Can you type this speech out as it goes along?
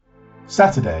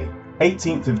Saturday,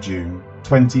 18th of June,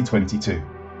 2022.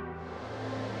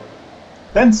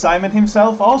 Then Simon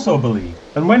himself also believed,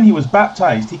 and when he was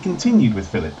baptized he continued with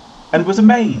Philip, and was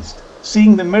amazed,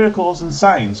 seeing the miracles and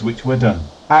signs which were done.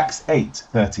 Acts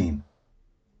 8:13.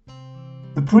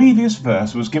 The previous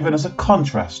verse was given as a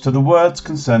contrast to the words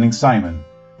concerning Simon,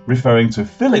 referring to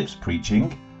Philip's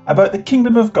preaching about the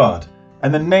kingdom of God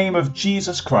and the name of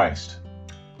Jesus Christ.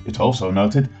 It also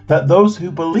noted that those who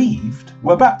believed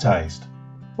were baptized.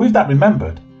 With that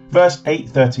remembered, verse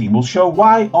 8:13 will show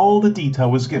why all the detail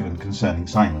was given concerning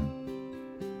Simon.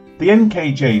 The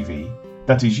NKJV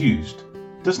that is used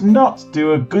does not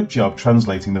do a good job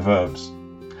translating the verbs.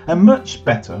 A much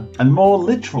better and more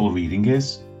literal reading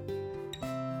is,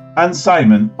 "And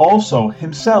Simon also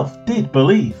himself did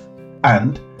believe,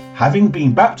 and, having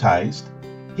been baptized,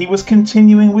 he was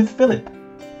continuing with Philip,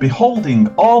 beholding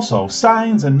also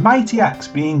signs and mighty acts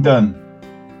being done.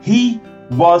 He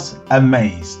was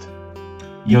amazed."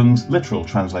 Young's literal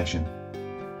translation.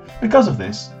 Because of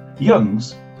this,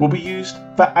 Young's will be used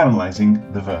for analysing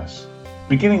the verse,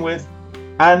 beginning with,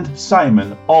 "And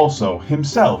Simon also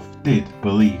himself did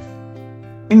believe."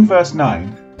 In verse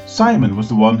 9, Simon was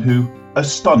the one who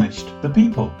astonished the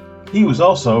people. He was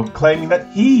also claiming that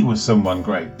he was someone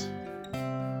great.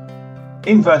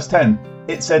 In verse 10,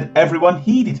 it said everyone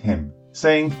heeded him,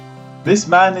 saying, "This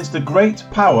man is the great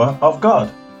power of God."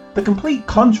 The complete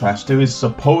contrast to his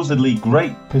supposedly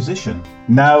great position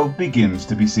now begins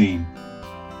to be seen.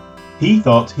 He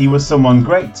thought he was someone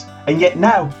great, and yet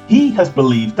now he has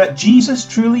believed that Jesus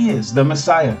truly is the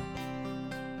Messiah.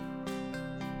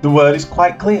 The word is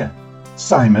quite clear.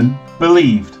 Simon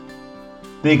believed.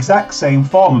 The exact same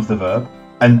form of the verb,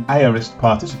 an aorist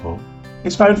participle,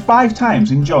 is found 5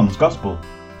 times in John's Gospel.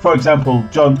 For example,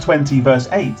 John 20 verse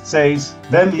 8 says,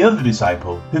 "Then the other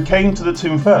disciple, who came to the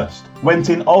tomb first, went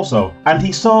in also, and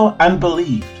he saw and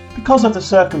believed." Because of the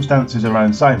circumstances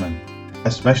around Simon,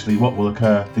 especially what will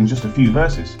occur in just a few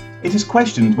verses, it is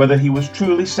questioned whether he was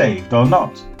truly saved or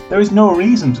not. There is no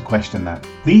reason to question that.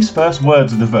 These first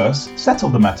words of the verse settle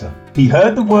the matter. He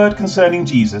heard the word concerning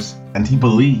Jesus, and he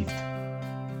believed.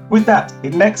 With that,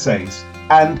 it next says,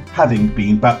 "and having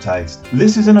been baptized."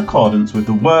 This is in accordance with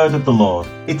the word of the Lord.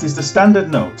 It is the standard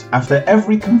note after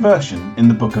every conversion in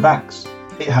the book of Acts.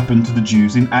 It happened to the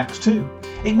Jews in Acts 2.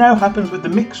 It now happens with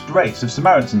the mixed race of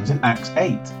Samaritans in Acts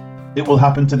 8. It will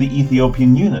happen to the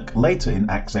Ethiopian eunuch later in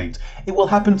Acts 8. It will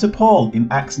happen to Paul in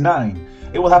Acts 9.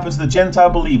 It will happen to the Gentile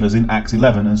believers in Acts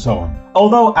 11 and so on.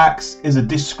 Although Acts is a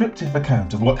descriptive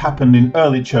account of what happened in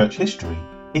early church history,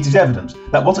 it is evident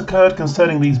that what occurred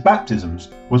concerning these baptisms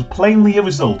was plainly a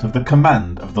result of the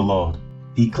command of the Lord.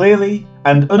 He clearly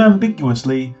and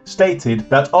unambiguously stated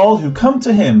that all who come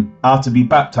to him are to be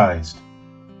baptized.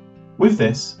 With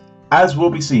this, as will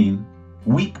be seen,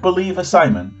 weak believer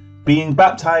Simon being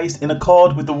baptized in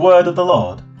accord with the word of the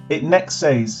Lord, it next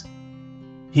says,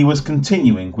 he was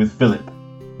continuing with Philip.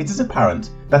 It is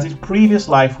apparent that his previous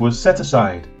life was set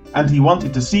aside, and he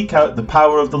wanted to seek out the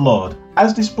power of the Lord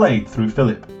as displayed through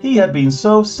Philip. He had been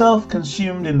so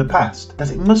self-consumed in the past that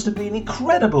it must have been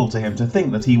incredible to him to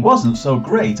think that he wasn't so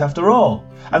great after all.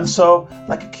 And so,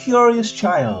 like a curious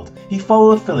child, he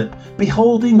followed Philip,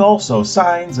 beholding also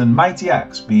signs and mighty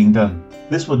acts being done.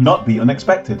 This would not be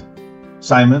unexpected.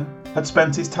 Simon had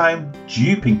spent his time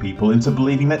duping people into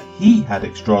believing that he had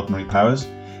extraordinary powers,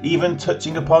 even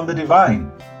touching upon the divine.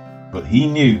 But he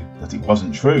knew that it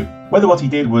wasn't true. Whether what he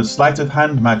did was sleight of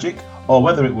hand magic, or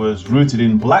whether it was rooted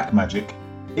in black magic,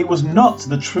 it was not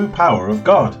the true power of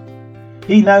God.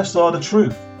 He now saw the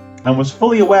truth, and was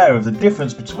fully aware of the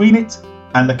difference between it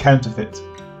and the counterfeit.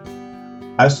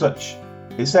 As such,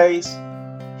 it says,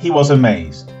 he was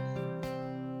amazed.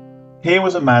 Here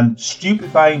was a man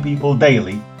stupefying people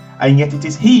daily, and yet it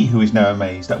is he who is now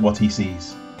amazed at what he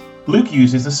sees. Luke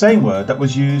uses the same word that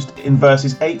was used in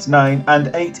verses 8, 9 and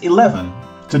 8:11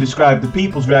 to describe the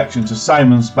people's reaction to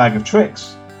Simon's bag of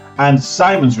tricks, and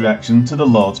Simon's reaction to the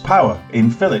Lord's power in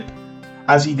Philip,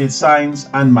 as he did signs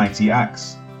and mighty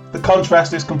acts. The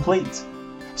contrast is complete.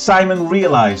 Simon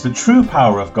realized the true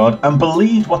power of God and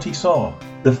believed what he saw.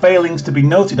 The failings to be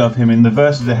noted of him in the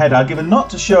verses ahead are given not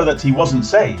to show that he wasn't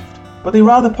saved, but they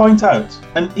rather point out,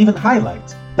 and even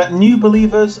highlight, that new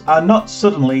believers are not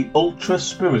suddenly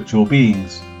ultra-spiritual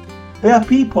beings. They are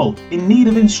people in need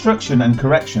of instruction and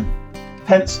correction.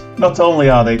 Hence, not only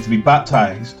are they to be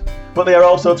baptized, but they are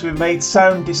also to be made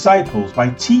sound disciples by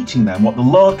teaching them what the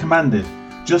Lord commanded,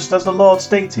 just as the Lord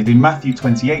stated in Matthew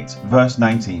 28, verse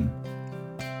 19.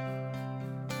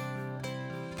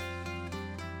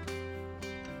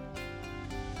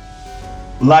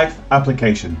 Life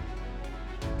application.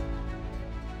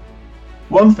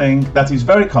 One thing that is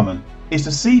very common is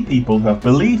to see people who have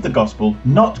believed the gospel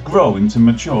not grow into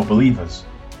mature believers.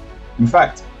 In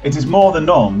fact, it is more the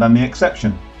norm than the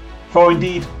exception. For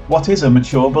indeed, what is a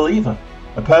mature believer?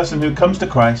 A person who comes to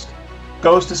Christ,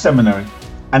 goes to seminary,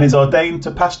 and is ordained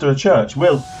to pastor a church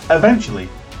will, eventually,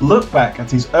 look back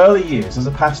at his early years as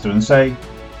a pastor and say,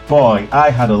 "Boy, I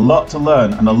had a lot to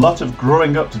learn and a lot of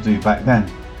growing up to do back then."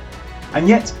 And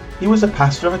yet, he was a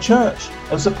pastor of a church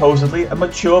and supposedly a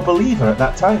mature believer at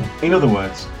that time. In other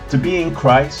words, to be in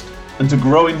Christ and to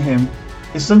grow in Him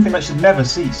is something that should never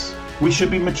cease. We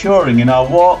should be maturing in our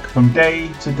walk from day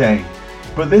to day.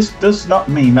 But this does not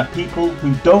mean that people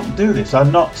who don't do this are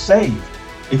not saved.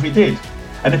 If it did,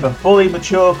 and if a fully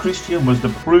mature Christian was the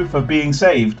proof of being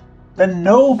saved, then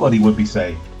nobody would be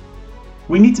saved.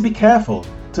 We need to be careful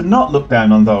to not look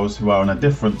down on those who are on a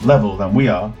different level than we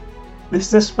are. This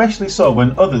is especially so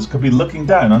when others could be looking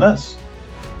down on us.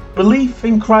 Belief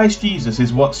in Christ Jesus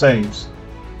is what saves.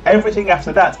 Everything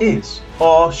after that is,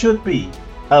 or should be,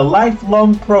 a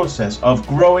lifelong process of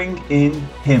growing in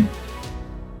Him.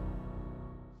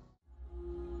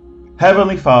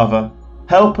 Heavenly Father,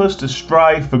 help us to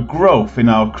strive for growth in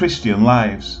our Christian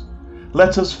lives.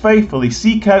 Let us faithfully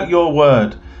seek out your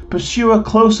word, pursue a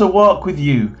closer walk with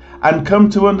you, and come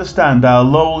to understand our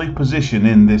lowly position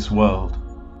in this world.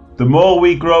 The more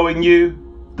we grow in you,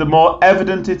 the more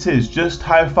evident it is just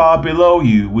how far below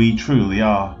you we truly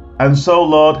are. And so,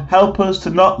 Lord, help us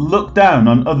to not look down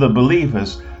on other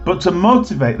believers, but to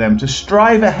motivate them to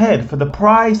strive ahead for the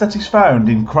prize that is found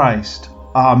in Christ.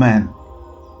 Amen.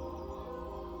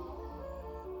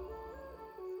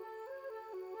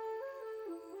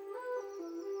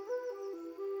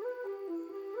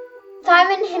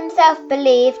 Simon himself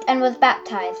believed and was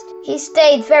baptized. He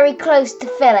stayed very close to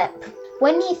Philip.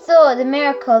 When he saw the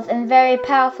miracles and very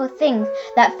powerful things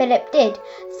that Philip did,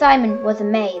 Simon was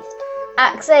amazed.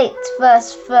 Acts 8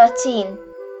 verse 13.